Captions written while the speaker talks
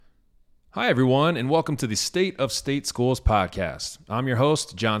Hi, everyone, and welcome to the State of State Schools podcast. I'm your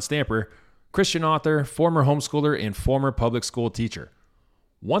host, John Stamper, Christian author, former homeschooler, and former public school teacher.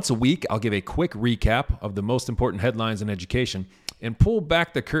 Once a week, I'll give a quick recap of the most important headlines in education and pull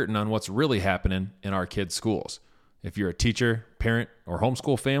back the curtain on what's really happening in our kids' schools. If you're a teacher, parent, or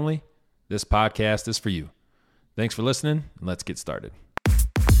homeschool family, this podcast is for you. Thanks for listening, and let's get started.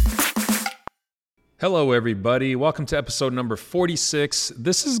 Hello, everybody. Welcome to episode number 46.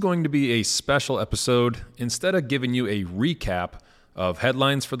 This is going to be a special episode. Instead of giving you a recap of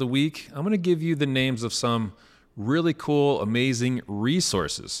headlines for the week, I'm going to give you the names of some really cool, amazing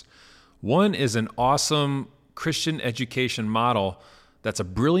resources. One is an awesome Christian education model that's a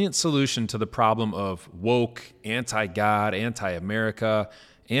brilliant solution to the problem of woke, anti-God, anti-America,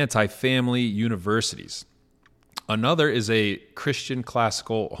 anti-family universities. Another is a Christian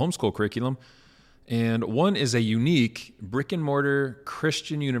classical homeschool curriculum. And one is a unique brick-and-mortar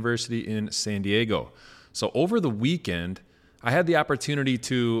Christian university in San Diego. So over the weekend, I had the opportunity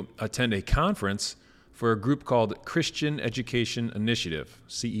to attend a conference for a group called Christian Education Initiative,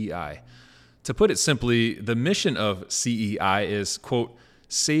 CEI. To put it simply, the mission of CEI is, quote,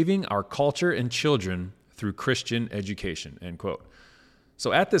 saving our culture and children through Christian education, end quote.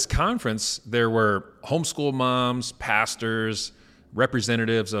 So at this conference, there were homeschool moms, pastors,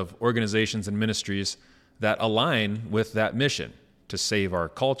 representatives of organizations and ministries that align with that mission to save our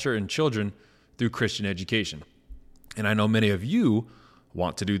culture and children through Christian education. And I know many of you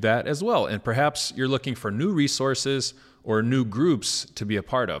want to do that as well. And perhaps you're looking for new resources or new groups to be a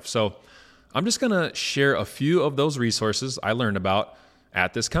part of. So I'm just going to share a few of those resources I learned about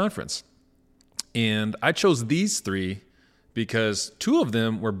at this conference. And I chose these three because two of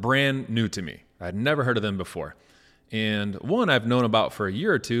them were brand new to me. I'd never heard of them before. And one I've known about for a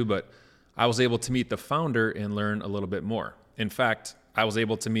year or two, but I was able to meet the founder and learn a little bit more. In fact, I was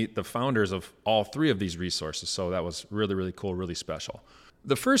able to meet the founders of all three of these resources, so that was really, really cool, really special.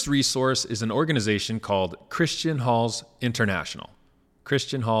 The first resource is an organization called Christian Halls International.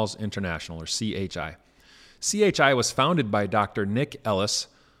 Christian Halls International, or CHI. CHI was founded by Dr. Nick Ellis,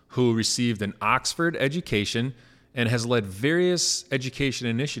 who received an Oxford education and has led various education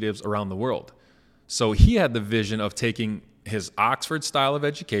initiatives around the world. So he had the vision of taking his Oxford style of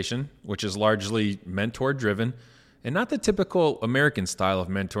education, which is largely mentor-driven, and not the typical American style of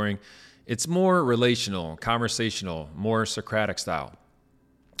mentoring. It's more relational, conversational, more Socratic style.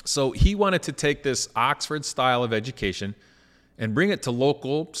 So he wanted to take this Oxford style of education and bring it to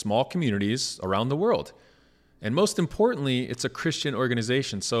local, small communities around the world. And most importantly, it's a Christian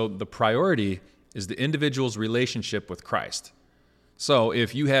organization, so the priority is the individual's relationship with Christ. So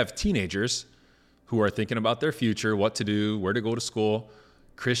if you have teenagers who are thinking about their future, what to do, where to go to school,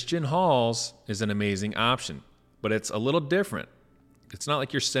 Christian Halls is an amazing option, but it's a little different. It's not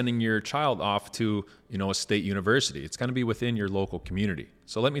like you're sending your child off to, a state university. It's going to be within your local community.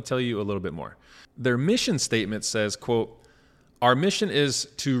 So let me tell you a little bit more. Their mission statement says, quote, our mission is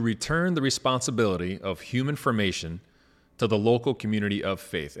to return the responsibility of human formation to the local community of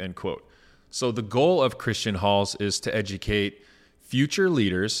faith, end quote. So the goal of Christian Halls is to educate future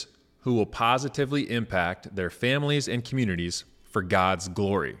leaders who will positively impact their families and communities for God's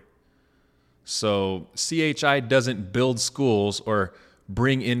glory. So CHI doesn't build schools or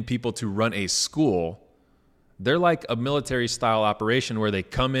bring in people to run a school. They're like a military-style operation where they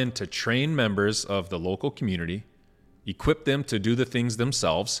come in to train members of the local community, equip them to do the things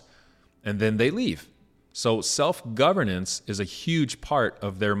themselves, and then they leave. So self-governance is a huge part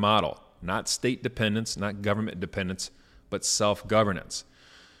of their model, not state dependence, not government dependence, but self-governance.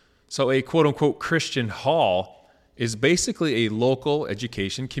 So a quote-unquote Christian hall is basically a local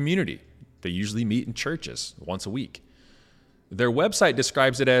education community. They usually meet in churches once a week. Their website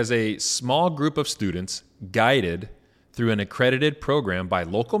describes it as a small group of students guided through an accredited program by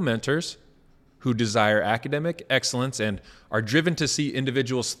local mentors who desire academic excellence and are driven to see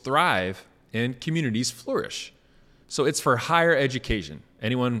individuals thrive and communities flourish. So it's for higher education,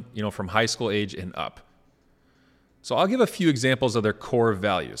 anyone, from high school age and up. So I'll give a few examples of their core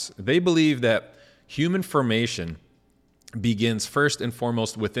values. They believe that human formation begins first and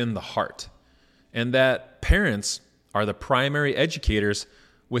foremost within the heart, and that parents are the primary educators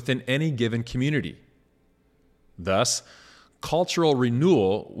within any given community. Thus, cultural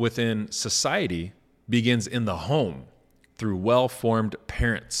renewal within society begins in the home through well-formed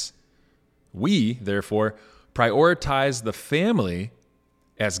parents. We, therefore, prioritize the family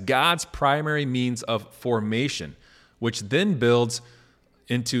as God's primary means of formation, which then builds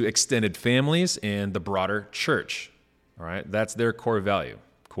into extended families and the broader church. All right, that's their core value,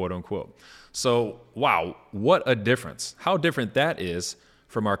 quote unquote. So, wow, what a difference. How different that is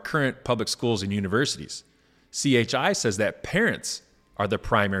from our current public schools and universities. CHI says that parents are the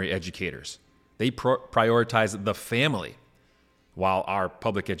primary educators. They prioritize the family, while our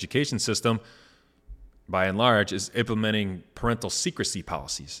public education system, by and large, is implementing parental secrecy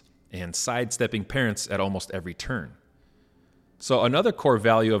policies and sidestepping parents at almost every turn. So another core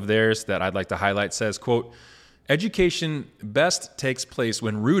value of theirs that I'd like to highlight says, quote, education best takes place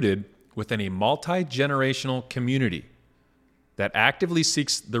when rooted within a multi-generational community that actively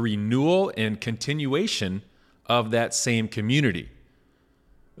seeks the renewal and continuation of that same community.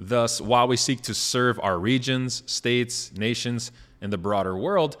 Thus, while we seek to serve our regions, states, nations, and the broader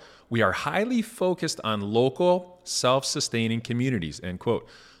world, we are highly focused on local, self-sustaining communities, end quote.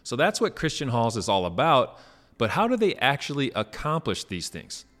 So that's what Christian Halls is all about, but how do they actually accomplish these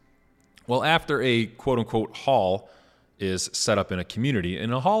things? Well, after a quote-unquote hall is set up in a community,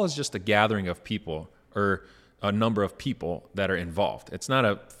 and a hall is just a gathering of people or a number of people that are involved. It's not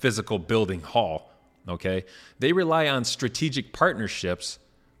a physical building hall, okay? They rely on strategic partnerships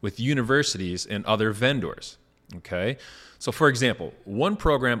with universities and other vendors, okay? So for example, one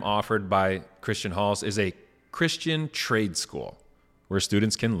program offered by Christian Halls is a Christian trade school where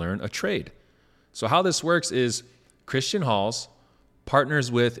students can learn a trade. So how this works is Christian Halls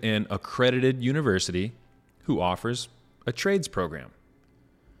partners with an accredited university who offers a trades program.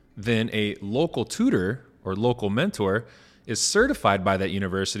 Then a local tutor or local mentor is certified by that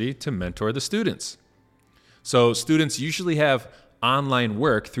university to mentor the students. So students usually have online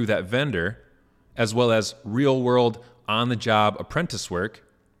work through that vendor, as well as real-world, on-the-job apprentice work.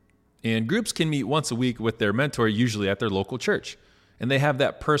 And groups can meet once a week with their mentor, usually at their local church. And they have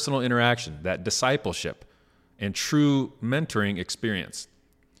that personal interaction, that discipleship, and true mentoring experience.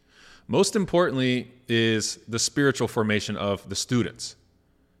 Most importantly is the spiritual formation of the students.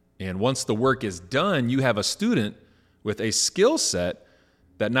 And once the work is done, you have a student with a skill set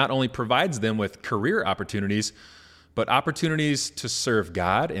that not only provides them with career opportunities, but opportunities to serve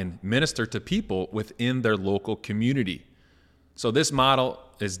God and minister to people within their local community. So this model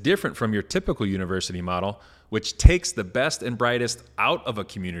is different from your typical university model, which takes the best and brightest out of a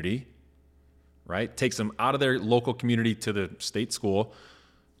community, right? Takes them out of their local community to the state school,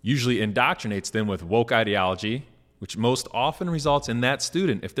 usually indoctrinates them with woke ideology, which most often results in that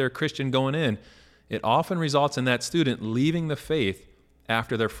student, if they're a Christian going in, it often results in that student leaving the faith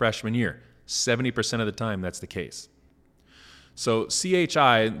after their freshman year. 70% of the time, that's the case. So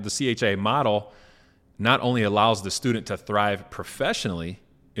CHI, the CHA model, not only allows the student to thrive professionally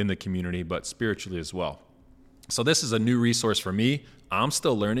in the community, but spiritually as well. So this is a new resource for me. I'm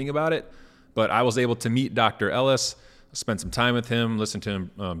still learning about it, but I was able to meet Dr. Ellis, spend some time with him, listen to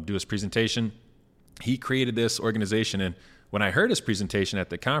him do his presentation. He created this organization, and when I heard his presentation at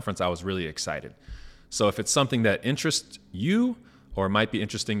the conference, I was really excited. So if it's something that interests you or might be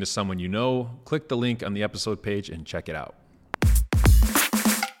interesting to someone you know, click the link on the episode page and check it out.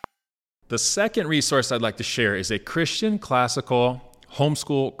 The second resource I'd like to share is a Christian classical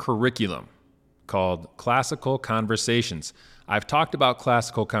homeschool curriculum called Classical Conversations. I've talked about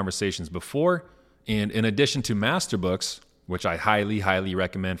Classical Conversations before, and in addition to master books, which I highly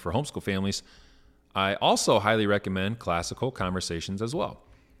recommend for homeschool families, I also highly recommend Classical Conversations as well.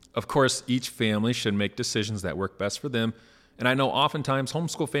 Of course, each family should make decisions that work best for them, and I know oftentimes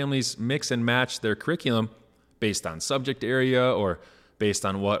homeschool families mix and match their curriculum based on subject area or based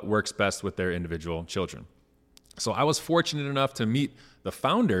on what works best with their individual children. So I was fortunate enough to meet the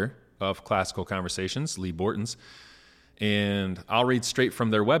founder of Classical Conversations, Lee Bortons, and I'll read straight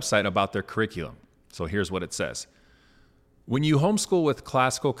from their website about their curriculum. So here's what it says. When you homeschool with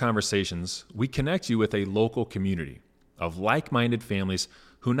Classical Conversations, we connect you with a local community of like-minded families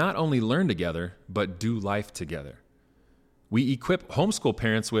who not only learn together, but do life together. We equip homeschool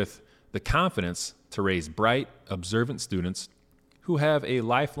parents with the confidence to raise bright, observant students who have a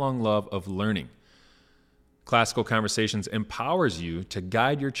lifelong love of learning. Classical Conversations empowers you to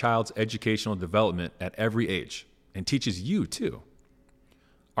guide your child's educational development at every age and teaches you too.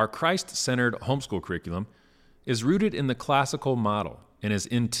 Our Christ-centered homeschool curriculum is rooted in the classical model and is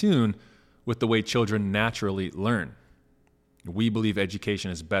in tune with the way children naturally learn. We believe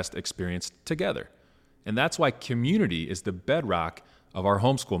education is best experienced together, and that's why community is the bedrock of our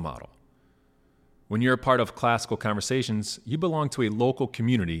homeschool model. When you're a part of Classical Conversations, you belong to a local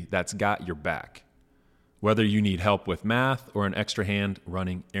community that's got your back, whether you need help with math or an extra hand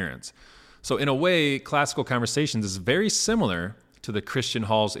running errands. So in a way, Classical Conversations is very similar to the Christian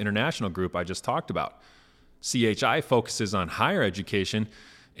Halls International group I just talked about. CHI focuses on higher education,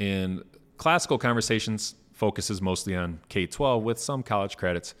 and Classical Conversations focuses mostly on K-12 with some college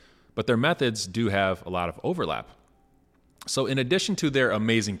credits, but their methods do have a lot of overlap. So in addition to their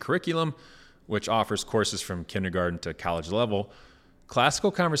amazing curriculum, which offers courses from kindergarten to college level,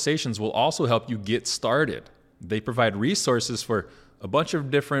 Classical Conversations will also help you get started. They provide resources for a bunch of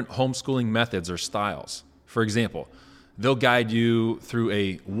different homeschooling methods or styles. For example, they'll guide you through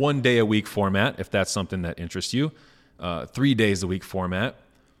a 1 day a week format, if that's something that interests you, 3 days a week format,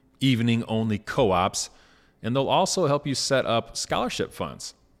 evening only co-ops, and they'll also help you set up scholarship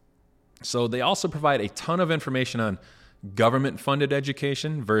funds. So they also provide a ton of information on government-funded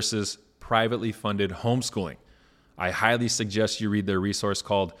education versus privately funded homeschooling. I highly suggest you read their resource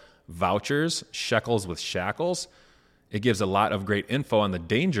called Vouchers, Shekels with Shackles. It gives a lot of great info on the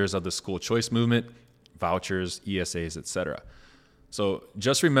dangers of the school choice movement, vouchers, ESAs, etc. So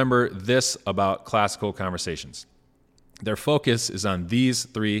just remember this about Classical Conversations. Their focus is on these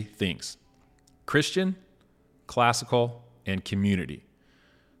three things: Christian, classical, and community.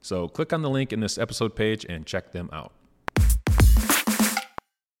 So click on the link in this episode page and check them out.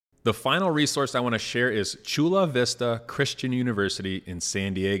 The final resource I want to share is Chula Vista Christian University in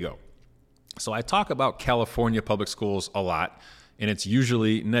San Diego. So I talk about California public schools a lot, and it's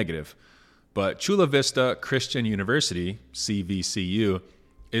usually negative. But Chula Vista Christian University, CVCU,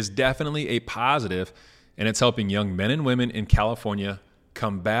 is definitely a positive, and it's helping young men and women in California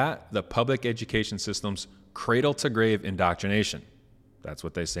combat the public education system's cradle-to-grave indoctrination. That's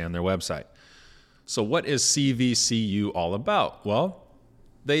what they say on their website. So what is CVCU all about? Well,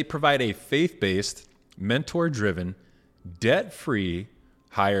 they provide a faith-based, mentor-driven, debt-free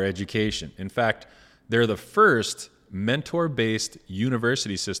higher education. In fact, they're the first mentor-based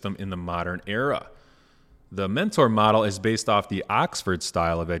university system in the modern era. The mentor model is based off the Oxford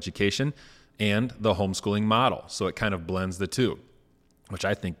style of education and the homeschooling model, so it kind of blends the two, which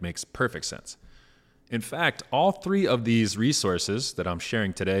I think makes perfect sense. In fact, all three of these resources that I'm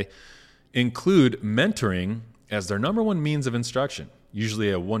sharing today include mentoring as their number one means of instruction, usually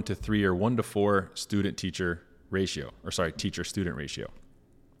a 1-to-3 or 1-to-4 teacher-student ratio.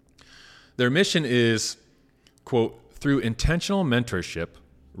 Their mission is, quote, through intentional mentorship,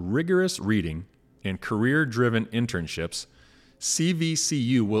 rigorous reading, and career-driven internships,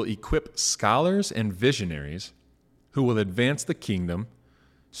 CVCU will equip scholars and visionaries who will advance the kingdom,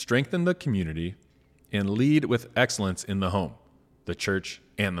 strengthen the community, and lead with excellence in the home, the church,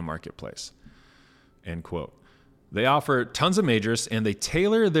 and the marketplace, end quote. They offer tons of majors, and they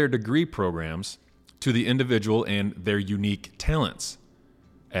tailor their degree programs to the individual and their unique talents,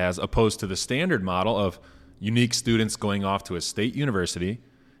 as opposed to the standard model of unique students going off to a state university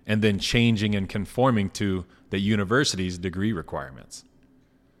and then changing and conforming to the university's degree requirements.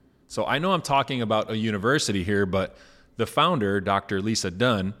 So I know I'm talking about a university here, but the founder, Dr. Lisa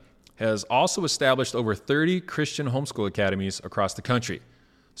Dunn, has also established over 30 Christian homeschool academies across the country.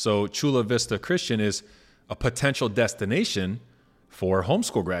 So Chula Vista Christian is a potential destination for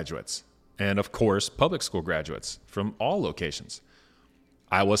homeschool graduates and, of course, public school graduates from all locations.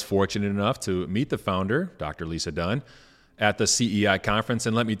 I was fortunate enough to meet the founder, Dr. Lisa Dunn, at the CEI conference,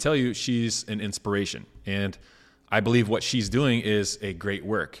 and let me tell you, she's an inspiration. And I believe what she's doing is a great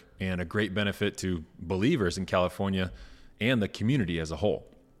work and a great benefit to believers in California and the community as a whole.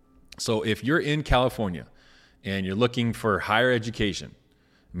 So if you're in California and you're looking for higher education,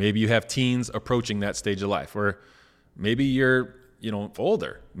 maybe you have teens approaching that stage of life, or maybe you're,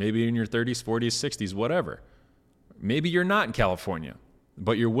 older, maybe in your 30s, 40s, 60s, whatever. Maybe you're not in California,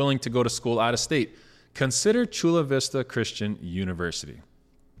 but you're willing to go to school out of state. Consider Chula Vista Christian University.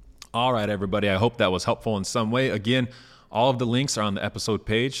 All right, everybody, I hope that was helpful in some way. Again, all of the links are on the episode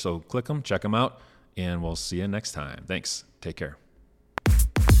page, so click them, check them out, and we'll see you next time. Thanks. Take care.